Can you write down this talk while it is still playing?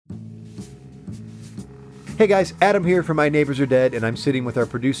Hey guys, Adam here from My Neighbors Are Dead, and I'm sitting with our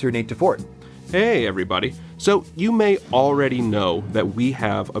producer, Nate DeFort. Hey everybody. So you may already know that we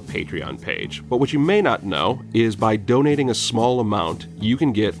have a Patreon page, but what you may not know is by donating a small amount, you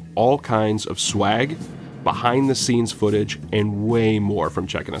can get all kinds of swag, behind the scenes footage, and way more from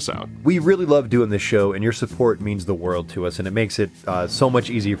checking us out. We really love doing this show, and your support means the world to us, and it makes it so much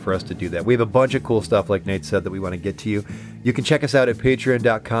easier for us to do that. We have a bunch of cool stuff, like Nate said, that we want to get to you. You can check us out at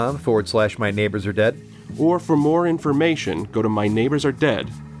patreon.com/My Neighbors Are Dead. Or for more information, go to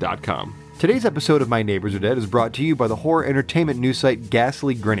myneighborsaredead.com. Today's episode of My Neighbors Are Dead is brought to you by the horror entertainment news site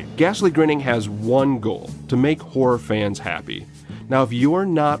Ghastly Grinning. Ghastly Grinning has one goal: to make horror fans happy. Now, if you're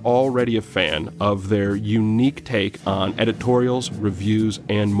not already a fan of their unique take on editorials, reviews,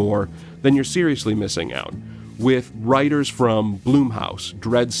 and more, then you're seriously missing out. With writers from Blumhouse,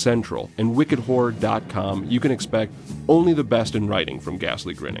 Dread Central, and WickedHorror.com, you can expect only the best in writing from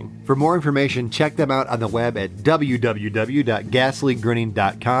Ghastly Grinning. For more information, check them out on the web at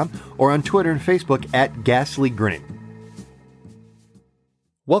www.ghastlygrinning.com or on Twitter and Facebook at ghastlygrinning.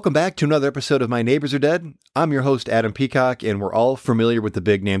 Welcome back to another episode of My Neighbors Are Dead. I'm your host, Adam Peacock, and we're all familiar with the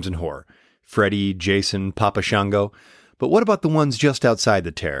big names in horror. Freddy, Jason, Papa Shango. But what about the ones just outside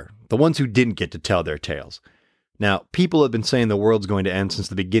the terror? The ones who didn't get to tell their tales? Now, people have been saying the world's going to end since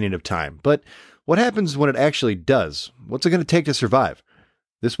the beginning of time, but what happens when it actually does? What's it going to take to survive?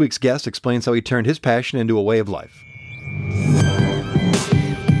 This week's guest explains how he turned his passion into a way of life.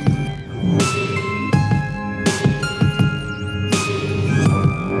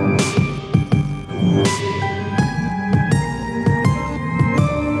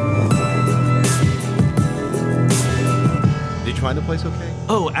 Did you find the place okay?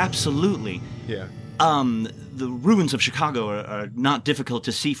 Oh, absolutely. Yeah. The ruins of Chicago are not difficult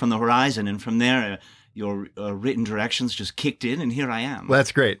to see from the horizon, and from there, your written directions just kicked in, and here I am. Well,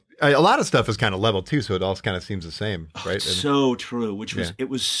 that's great. A lot of stuff is kind of level, too, so it all kind of seems the same, right? So true, it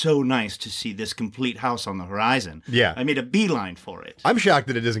was so nice to see this complete house on the horizon. Yeah. I made a beeline for it. I'm shocked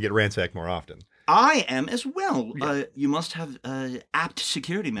that it doesn't get ransacked more often. I am as well. Yeah. You must have apt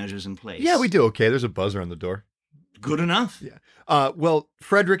security measures in place. Yeah, we do okay. There's a buzzer on the door. Good enough. Yeah. Well,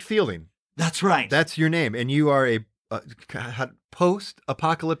 Frederick Fielding. That's right. That's your name, and you are a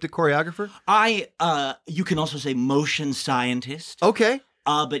post-apocalyptic choreographer? You can also say motion scientist. Okay.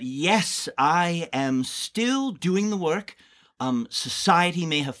 But yes, I am still doing the work. Society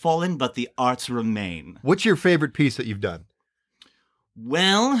may have fallen, but the arts remain. What's your favorite piece that you've done?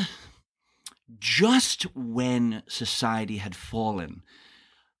 Well, just when society had fallen,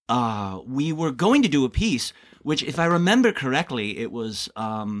 we were going to do a piece, which, if I remember correctly, it was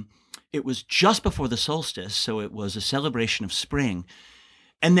just before the solstice, so it was a celebration of spring.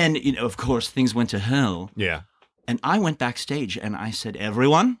 And then, of course, things went to hell. Yeah. And I went backstage and I said,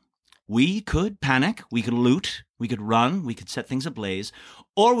 everyone, we could panic, we could loot, we could run, we could set things ablaze,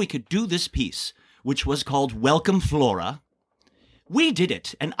 or we could do this piece, which was called Welcome Flora. We did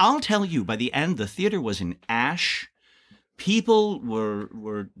it. And I'll tell you, by the end, the theater was in ash. People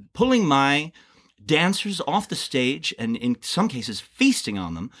were pulling my dancers off the stage and in some cases feasting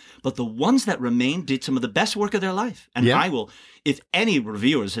on them, but the ones that remained did some of the best work of their life. And yeah. I will, if any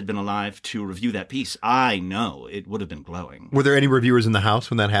reviewers had been alive to review that piece, I know it would have been glowing. Were there any reviewers in the house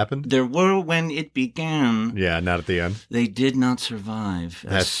when that happened? There were when it began. Yeah, not at the end. They did not survive.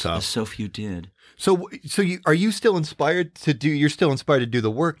 That's tough. As so few did. So are you still inspired to do? You're still inspired to do the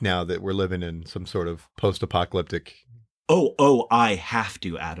work now that we're living in some sort of post-apocalyptic. Oh, I have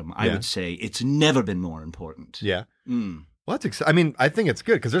to, Adam. I would say it's never been more important. Yeah. Well, that's exciting. I mean, I think it's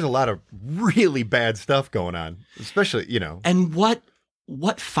good because there's a lot of really bad stuff going on, especially, And what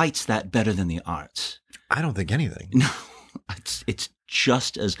fights that better than the arts? I don't think anything. No, it's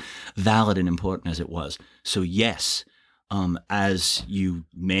just as valid and important as it was. So yes, as you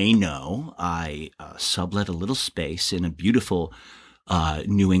may know, I sublet a little space in a beautiful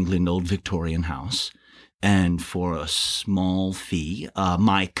New England old Victorian house. And for a small fee,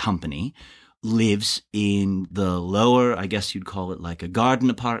 my company lives in the lower, I guess you'd call it like a garden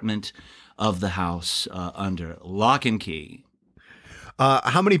apartment of the house under lock and key.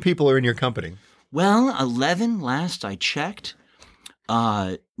 How many people are in your company? Well, 11 last I checked.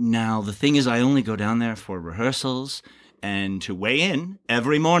 Now, the thing is, I only go down there for rehearsals and to weigh in.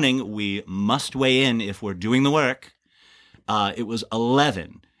 Every morning, we must weigh in if we're doing the work. It was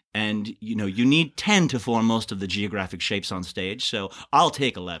 11. And, you need 10 to form most of the geographic shapes on stage, so I'll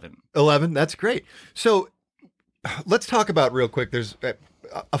take 11. 11, that's great. So let's talk about real quick, there's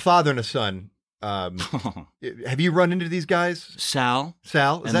a father and a son Have you run into these guys? Sal.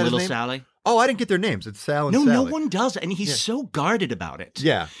 Sal? Is and that little his name? Sally. Oh, I didn't get their names. It's Sal and No, Sally. no one does, and he's so guarded about it.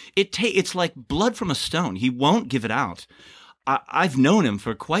 Yeah. It's like blood from a stone. He won't give it out. I've known him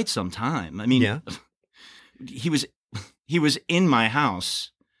for quite some time. I mean, he was in my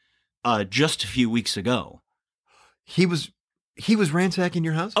house just a few weeks ago. He was ransacking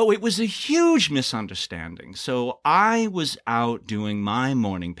your house? Oh, it was a huge misunderstanding. So I was out doing my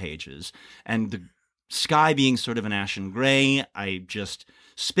morning pages, and the sky being sort of an ashen gray, I just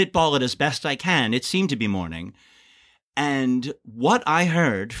spitball it as best I can. It seemed to be morning. And what I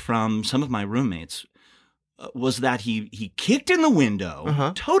heard from some of my roommates was that he kicked in the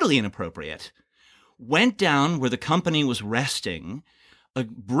window, totally inappropriate, went down where the company was resting,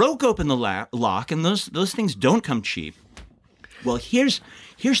 broke open the lock, and those things don't come cheap. Well, here's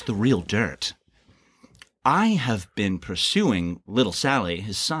the real dirt. I have been pursuing little Sally,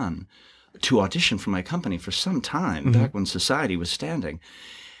 his son, to audition for my company for some time, back when Society was standing.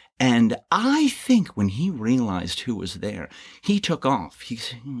 And I think when he realized who was there, he took off.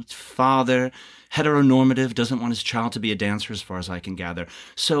 He's father, heteronormative, doesn't want his child to be a dancer as far as I can gather.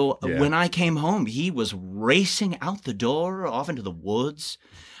 So when I came home, he was racing out the door, off into the woods.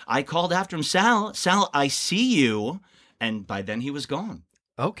 I called after him, Sal, I see you. And by then he was gone.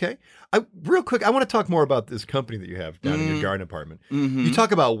 Okay. Real quick, I want to talk more about this company that you have down in your garden apartment. You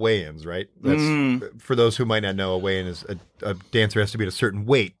talk about weigh-ins, right? That's for those who might not know, a weigh-in is a dancer has to be at a certain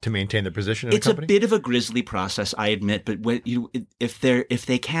weight to maintain their position in a company. It's a bit of a grisly process, I admit, but if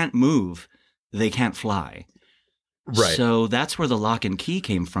they can't move, they can't fly. Right. So that's where the lock and key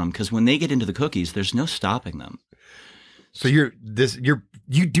came from, because when they get into the cookies, there's no stopping them. So you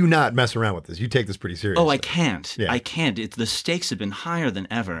do not mess around with this. You take this pretty seriously. Oh, I can't. Yeah. I can't. The stakes have been higher than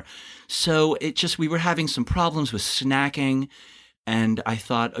ever. So we were having some problems with snacking, and I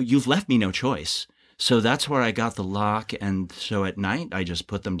thought, oh, you've left me no choice. So that's where I got the lock, and so at night I just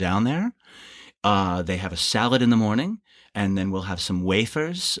put them down there. They have a salad in the morning, and then we'll have some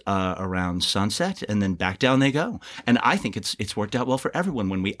wafers around sunset, and then back down they go. And I think it's worked out well for everyone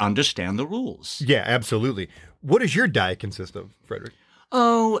when we understand the rules. Yeah, absolutely. What does your diet consist of, Frederick?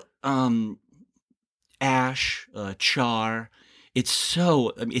 Oh, ash, char. It's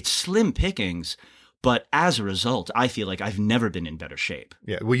slim pickings, but as a result, I feel like I've never been in better shape.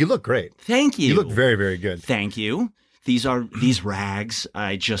 Yeah, well, you look great. Thank you. You look very, very good. Thank you. These rags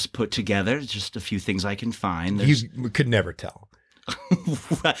I just put together, just a few things I can find. You could never tell.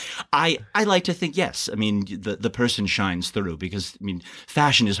 I like to think yes. I mean, the person shines through because, I mean,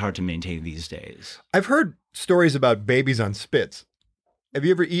 fashion is hard to maintain these days. I've heard stories about babies on spits. Have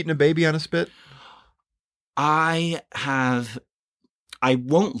you ever eaten a baby on a spit? I have. I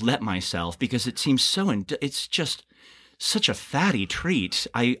won't let myself because it seems it's just such a fatty treat.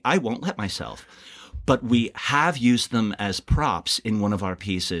 I won't let myself. But we have used them as props in one of our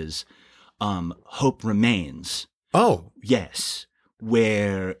pieces, Hope Remains. Oh. Yes,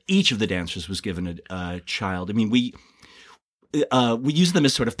 where each of the dancers was given a child. I mean, we use them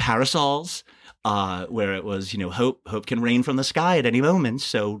as sort of parasols, where it was, hope can rain from the sky at any moment,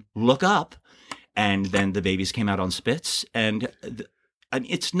 so look up. And then the babies came out on spits. And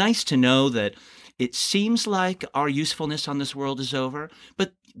it's nice to know that it seems like our usefulness on this world is over,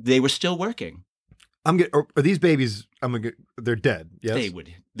 but they were still working. Are these babies? They're dead. Yes,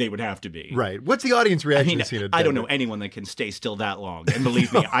 they would have to be. Right. What's the audience reaction to seeing a dead I don't know anyone that can stay still that long. And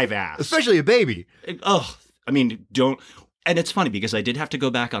believe me, I've asked. Especially a baby. Oh, I mean, don't. And it's funny because I did have to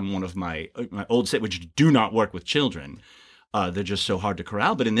go back on one of my old set, which do not work with children. They're just so hard to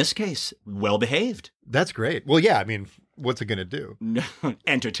corral. But in this case, well behaved. That's great. Well, yeah. I mean, what's it going to do?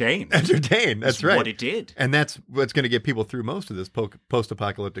 Entertain. Entertain. That's right. What it did. And that's what's going to get people through most of this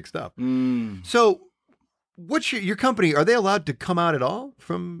post-apocalyptic stuff. So, what's your company? Are they allowed to come out at all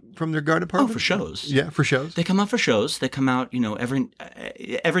from their garden apartment? Oh, for shows. Yeah, for shows. They come out for shows. They come out,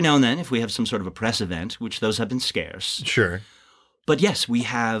 every now and then if we have some sort of a press event, which those have been scarce. Sure. But yes, we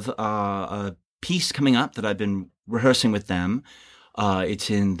have a piece coming up that I've been rehearsing with them.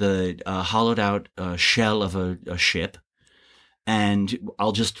 It's in the hollowed out shell of a ship, and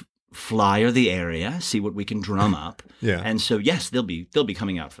I'll just flyer the area, see what we can drum up. Yeah. And so yes, they'll be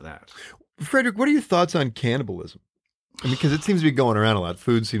coming out for that. Frederick, what are your thoughts on cannibalism? I mean, because it seems to be going around a lot.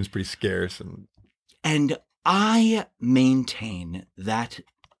 Food seems pretty scarce, and I maintain that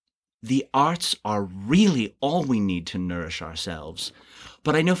the arts are really all we need to nourish ourselves.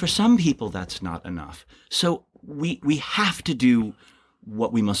 But I know for some people that's not enough. So we have to do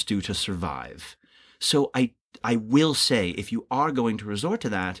what we must do to survive. So I will say, if you are going to resort to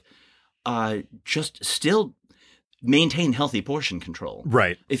that, just still maintain healthy portion control.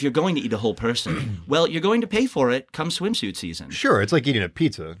 Right. If you're going to eat a whole person, well, you're going to pay for it come swimsuit season. Sure. It's like eating a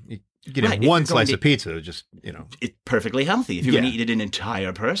pizza. You get Right, if one you're going slice to- of pizza, just, It's perfectly healthy. If you're going Yeah. to eat it an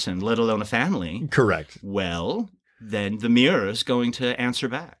entire person, let alone a family, correct. well, then the mirror is going to answer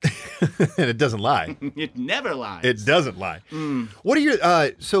back. And it doesn't lie. It never lies. It doesn't lie. Mm. What are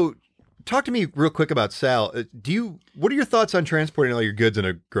your, so talk to me real quick about Sal. What are your thoughts on transporting all your goods in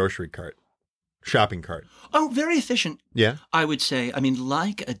a grocery cart, shopping cart? Oh, very efficient. Yeah. I would say. I mean,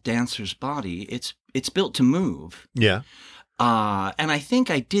 like a dancer's body, it's built to move. Yeah. And I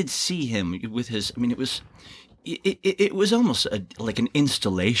think I did see him with his. I mean, it was almost like an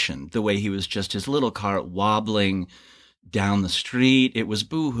installation. The way he was just his little cart wobbling down the street. It was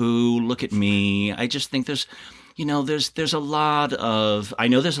boo-hoo. Look at me. I just think there's a lot of. I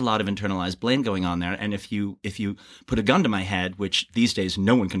know there's a lot of internalized blame going on there. And if you put a gun to my head, which these days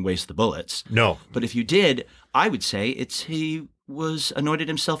no one can waste the bullets. No. But if you did, I would say he was anointed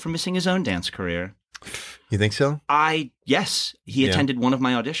himself for missing his own dance career. You think so? Yes, he Yeah. attended one of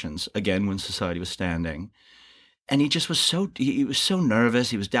my auditions again when Society was standing, and he just was he was so nervous.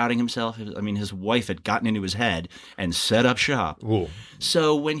 He was doubting himself. His wife had gotten into his head and set up shop. Ooh.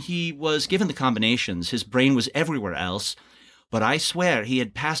 So when he was given the combinations, his brain was everywhere else. But I swear he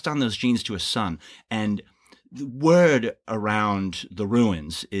had passed on those genes to his son, and the word around the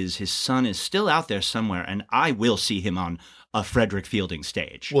ruins is his son is still out there somewhere, and I will see him on a Frederick Fielding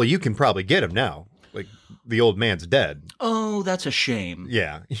stage. Well, you can probably get him now. Like, the old man's dead. Oh, that's a shame.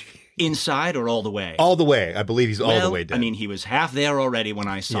 Yeah. Inside or all the way? All the way. I believe he's all the way dead. I mean, he was half there already when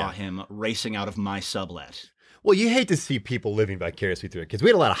I saw Yeah. him racing out of my sublet. Well, you hate to see people living vicariously through it, because we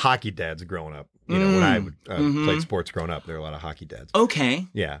had a lot of hockey dads growing up. When I played sports growing up, there were a lot of hockey dads. Okay.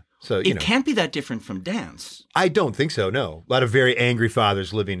 Yeah. So, It can't be that different from dance. I don't think so, no. A lot of very angry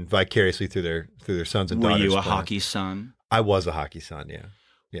fathers living vicariously through their sons and Were daughters. you a sport. hockey son? I was a hockey son, yeah.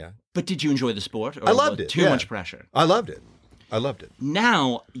 Yeah. But did you enjoy the sport? Or I loved was it, Too yeah. much pressure. I loved it.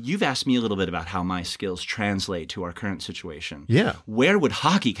 Now, you've asked me a little bit about how my skills translate to our current situation. Yeah. Where would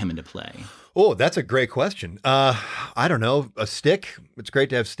hockey come into play? Oh, that's a great question. I don't know. A stick. It's great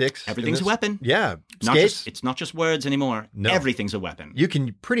to have sticks. in Everything's this. a weapon. Yeah. Skates. It's not just words anymore. No. Everything's a weapon. You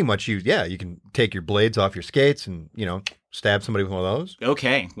can pretty much use, you can take your blades off your skates and, stab somebody with one of those.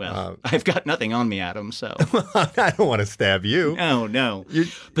 Okay, well, I've got nothing on me, Adam, so. I don't want to stab you. No.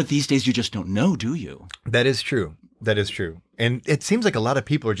 But these days you just don't know, do you? That is true. And it seems like a lot of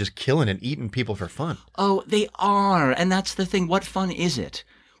people are just killing and eating people for fun. Oh, they are. And that's the thing. What fun is it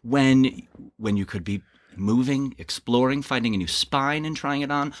when you could be moving, exploring, finding a new spine and trying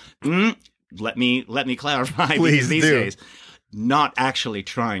it on? Let me clarify. Please because these do. days, not actually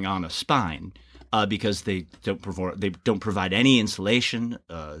trying on a spine. Because they don't provide any insulation.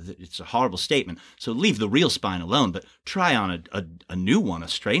 It's a horrible statement. So leave the real spine alone, but try on a new one, a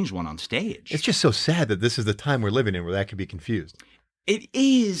strange one on stage. It's just so sad that this is the time we're living in where that could be confused. It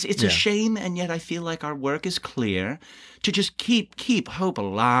is. It's Yeah. a shame, and yet I feel like our work is clear to just keep hope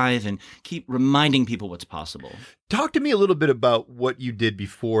alive and keep reminding people what's possible. Talk to me a little bit about what you did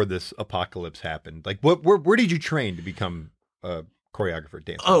before this apocalypse happened. Like, where did you train to become a choreographer,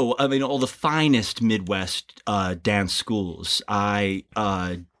 dancer? Oh, I mean, all the finest Midwest dance schools.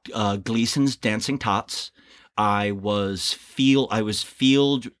 Gleason's Dancing Tots. I was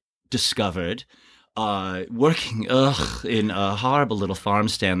field discovered, working in a horrible little farm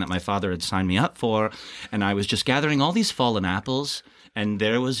stand that my father had signed me up for, and I was just gathering all these fallen apples, and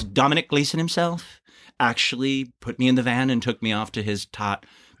there was Dominic Gleason himself actually put me in the van and took me off to his tot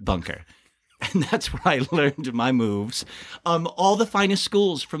bunker. And that's where I learned my moves. All the finest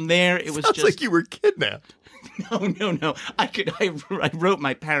schools. From there, it was Sounds just like you were kidnapped. No. I wrote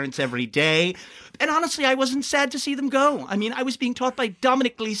my parents every day, and honestly, I wasn't sad to see them go. I mean, I was being taught by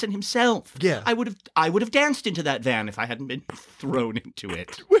Dominic Gleason himself. Yeah. I would have danced into that van if I hadn't been thrown into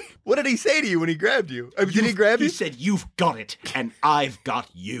it. Wait, what did he say to you when he grabbed you? I mean, did he grab He you? said, "You've got it, and I've got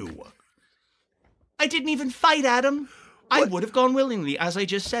you." I didn't even fight, Adam. I would have gone willingly, as I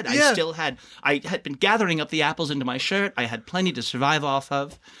just said. Yeah. I had been gathering up the apples into my shirt. I had plenty to survive off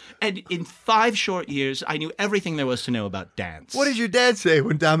of. And in 5 short years, I knew everything there was to know about dance. What did your dad say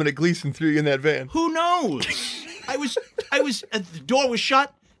when Dominic Gleason threw you in that van? Who knows? I was, the door was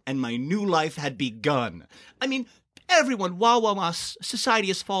shut and my new life had begun. I mean, everyone, while society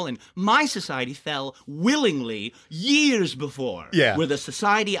has fallen, my society fell willingly years before. Yeah. Where the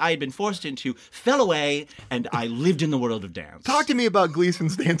society I had been forced into fell away and I lived in the world of dance. Talk to me about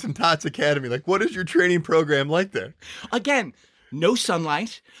Gleason's Dancing Tots Academy. Like, what is your training program like there? Again, no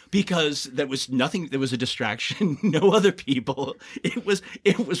sunlight, because there was nothing. There was a distraction. No other people. It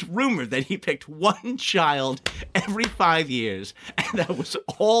was rumored that he picked one child every 5 years, and that was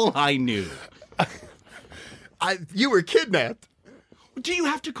all I knew. You were kidnapped. Do you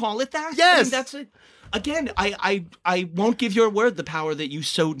have to call it that? Yes. I mean, that's it. Again, I won't give your word the power that you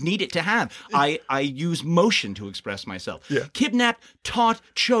so need it to have. I use motion to express myself. Yeah. Kidnapped, taught,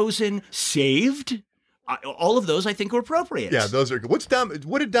 chosen, saved. All of those I think are appropriate. Yeah, those are good.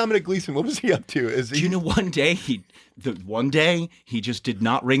 What did Dominic Gleeson, what was he up to? Do you know one day he just did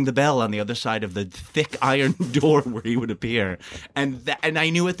not ring the bell on the other side of the thick iron door where he would appear. And I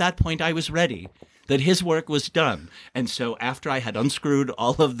knew at that point I was ready, that his work was done. And so after I had unscrewed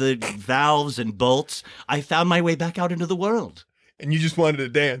all of the valves and bolts, I found my way back out into the world. And you just wanted to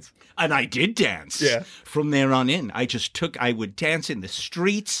dance. And I did dance. Yeah. From there on in, I would dance in the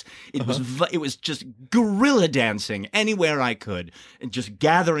streets. It was just guerrilla dancing anywhere I could, and just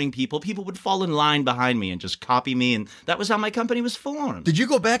gathering people. People would fall in line behind me and just copy me, and that was how my company was formed. Did you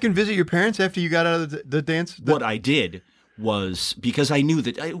go back and visit your parents after you got out of the dance? What I did was, because I knew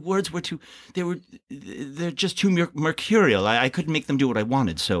that words were they're just too mercurial. I couldn't make them do what I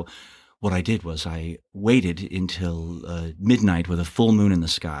wanted. So what I did was I waited until midnight with a full moon in the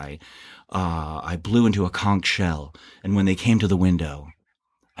sky. I blew into a conch shell, and when they came to the window,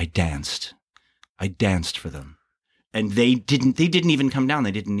 I danced. I danced for them. And they didn't even come down.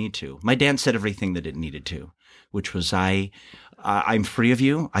 They didn't need to. My dance said everything that it needed to, which was I'm free of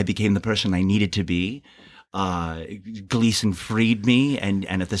you. I became the person I needed to be. Gleeson freed me and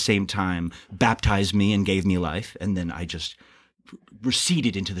at the same time baptized me and gave me life. And then I just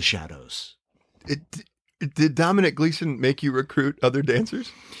receded into the shadows. Did Dominic Gleeson make you recruit other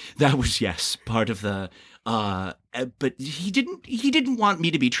dancers? That was, yes, part of the. But he didn't want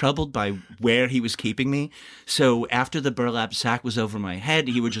me to be troubled by where he was keeping me. So after the burlap sack was over my head,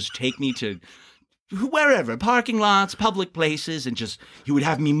 he would just take me to wherever, parking lots, public places, and he would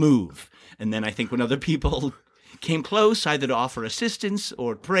have me move. And then I think when other people came close, either to offer assistance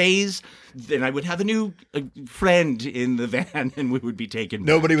or praise, then I would have a new friend in the van, and we would be taken.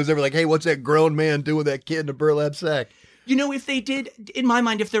 Nobody was ever like, "Hey, what's that grown man doing with that kid in a burlap sack?" You know, if they did, in my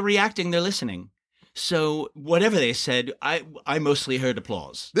mind, if they're reacting, they're listening. So whatever they said, I mostly heard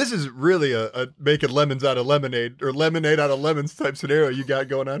applause. This is really a making lemons out of lemonade or lemonade out of lemons type scenario you got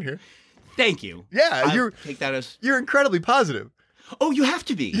going on here. Thank you. Yeah, take that as you're incredibly positive. Oh, you have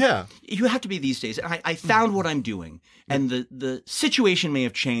to be. Yeah. You have to be these days. I found what I'm doing. And the situation may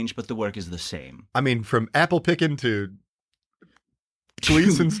have changed, but the work is the same. I mean, from apple picking to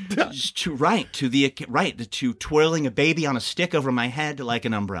Gleason's to twirling a baby on a stick over my head like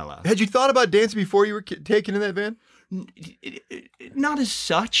an umbrella. Had you thought about dancing before you were taken in that van? Not as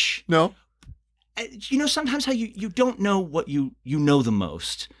such. No. You know, sometimes how you don't know what you know the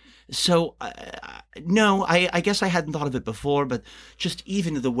most. So, no, I guess I hadn't thought of it before, but just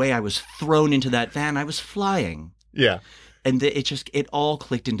even the way I was thrown into that van, I was flying. Yeah. And it all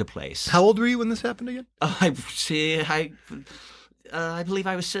clicked into place. How old were you when this happened again? I believe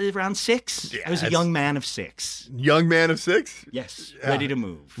I was around 6. Yeah, I was a young man of 6. Young man of 6? Yes, ready to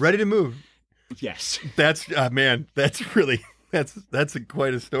move. Ready to move. Yes. That's, man, that's really... That's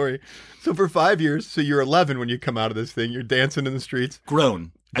quite a story. So for 5 years, so you're 11 when you come out of this thing. You're dancing in the streets.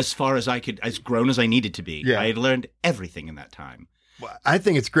 Grown as far as I could, as grown as I needed to be. Yeah. I had learned everything in that time. Well, I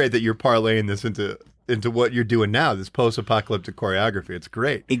think it's great that you're parlaying this into what you're doing now. This post-apocalyptic choreography. It's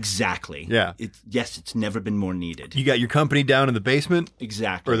great. Exactly. Yeah. It's never been more needed. You got your company down in the basement,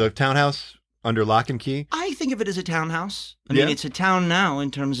 exactly, or the townhouse under lock and key. I think of it as a townhouse. I mean, it's a town now in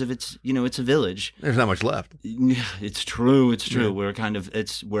terms of it's a village. There's not much left. It's true. It's true.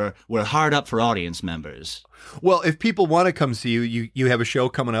 Yeah. We're hard up for audience members. Well, if people want to come see you have a show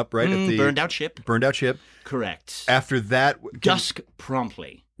coming up, right? At the Burned Out Ship. Burned Out Ship. Correct. After that, Dusk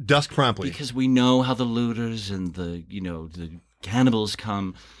promptly. Because we know how the looters and the cannibals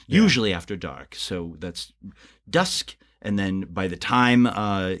come usually after dark. So that's dusk. And then by the time,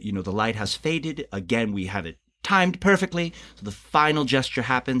 the light has faded, again, we have it timed perfectly. So the final gesture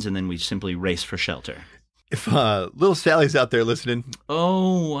happens, and then we simply race for shelter. If little Sally's out there listening.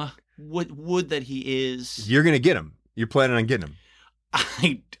 Oh, would that he is. You're going to get him. You're planning on getting him.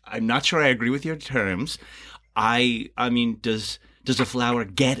 I'm not sure I agree with your terms. I mean, does a flower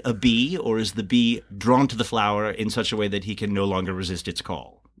get a bee, or is the bee drawn to the flower in such a way that he can no longer resist its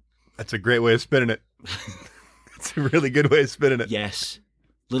call? That's a great way of spinning it. It's a really good way of spinning it. Yes.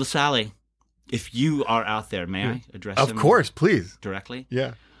 Little Sally, if you are out there, may I address him? Of course, please. Directly?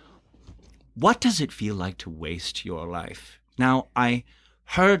 Yeah. What does it feel like to waste your life? Now, I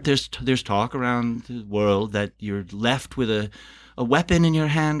heard there's talk around the world that you're left with a weapon in your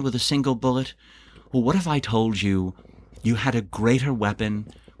hand with a single bullet. Well, what if I told you you had a greater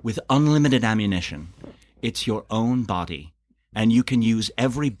weapon with unlimited ammunition? It's your own body, and you can use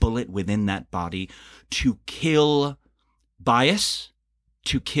every bullet within that body to kill bias,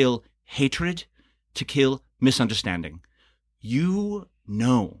 to kill hatred, to kill misunderstanding. You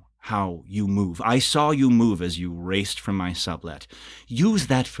know how you move. I saw you move as you raced from my sublet. Use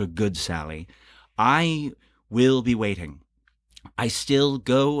that for good, Sally. I will be waiting. I still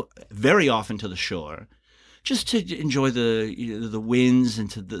go very often to the shore just to enjoy the winds and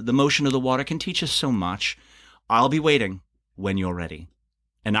to the motion of the water can teach us so much. I'll be waiting when you're ready.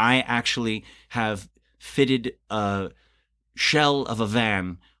 And I actually have fitted a shell of a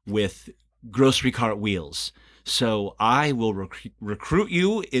van with grocery cart wheels. So I will recruit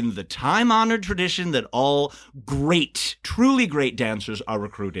you in the time-honored tradition that all great, truly great dancers are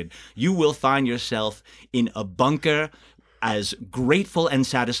recruited. You will find yourself in a bunker as grateful and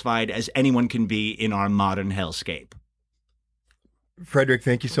satisfied as anyone can be in our modern hellscape. Frederick,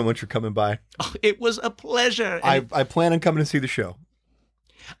 thank you so much for coming by. Oh, it was a pleasure. I plan on coming to see the show.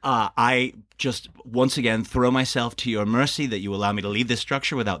 I just, once again, throw myself to your mercy that you allow me to leave this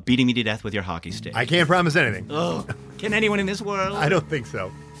structure without beating me to death with your hockey stick. I can't promise anything. Oh, can anyone in this world? I don't think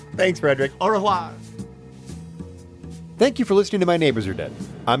so. Thanks, Frederick. Au revoir. Thank you for listening to My Neighbors Are Dead.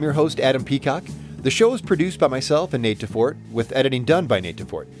 I'm your host, Adam Peacock. The show is produced by myself and Nate DeFort, with editing done by Nate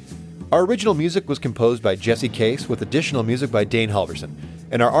DeFort. Our original music was composed by Jesse Case, with additional music by Dane Halverson,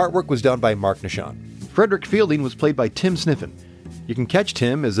 and our artwork was done by Mark Nishan. Frederick Fielding was played by Tim Sniffen. You can catch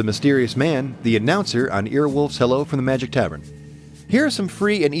Tim as the mysterious man, the announcer on Earwolf's Hello from the Magic Tavern. Here are some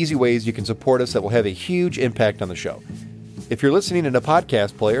free and easy ways you can support us that will have a huge impact on the show. If you're listening in a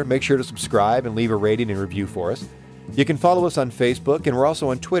podcast player, make sure to subscribe and leave a rating and review for us. You can follow us on Facebook, and we're also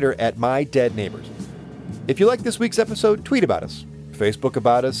on Twitter at MyDeadNeighbors. If you like this week's episode, tweet about us. Facebook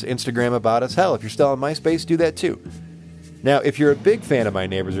about us, Instagram about us. Hell, if you're still on MySpace, do that too. Now, if you're a big fan of My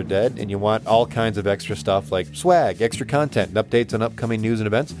Neighbors Are Dead and you want all kinds of extra stuff like swag, extra content, and updates on upcoming news and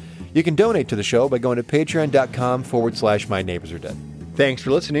events, you can donate to the show by going to patreon.com/My Neighbors Are Dead. Thanks for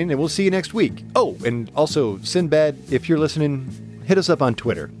listening, and we'll see you next week. Oh, and also, Sinbad, if you're listening, hit us up on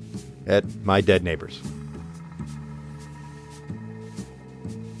Twitter at My Dead Neighbors.